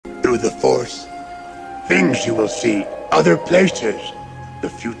through the Force. Things you will see, other places, the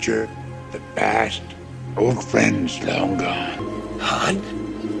future, the past, old friends long gone. Han?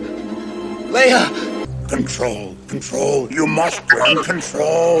 Leia! Control, you must bring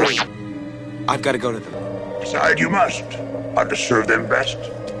control. I've got to go to them. Decide you must, how to serve them best.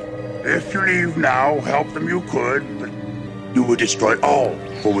 If you leave now, help them you could, but you would destroy all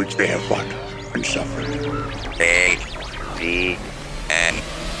for which they have fought and suffered. A-D-N.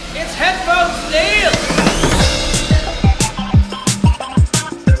 It's Headphones Neil!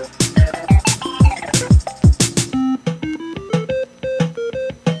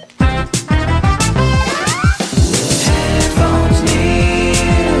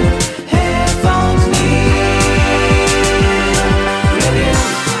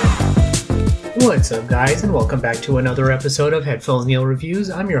 What's up, guys, and welcome back to another episode of Headphones Neil Reviews.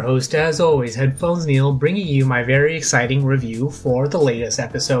 I'm your host, as always, Headphones Neil, bringing you my very exciting review for the latest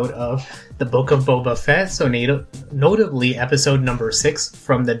episode of the Book of Boba Fett, so notably episode number 6,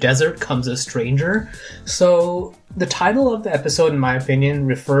 From the Desert Comes a Stranger. So, the title of the episode, in my opinion,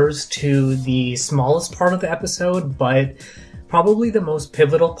 refers to the smallest part of the episode, but probably the most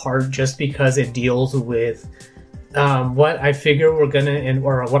pivotal part just because it deals with what I figure we're gonna,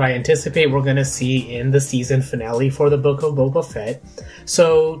 or what I anticipate we're gonna see in the season finale for the Book of Boba Fett.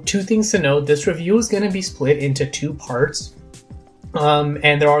 So, two things to note: this review is gonna be split into two parts,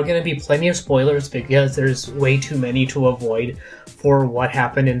 and there are gonna be plenty of spoilers because there's way too many to avoid for what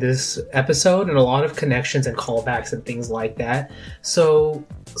happened in this episode, and a lot of connections and callbacks and things like that. So,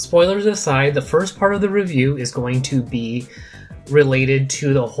 spoilers aside, the first part of the review is going to be related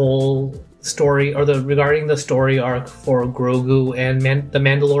to the whole story, or regarding the story arc for Grogu and the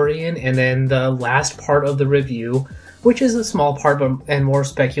Mandalorian, and then the last part of the review, which is a small part and more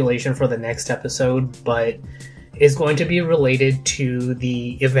speculation for the next episode, but is going to be related to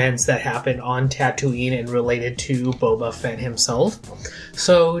the events that happened on Tatooine and related to Boba Fett himself.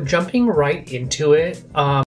 So jumping right into it,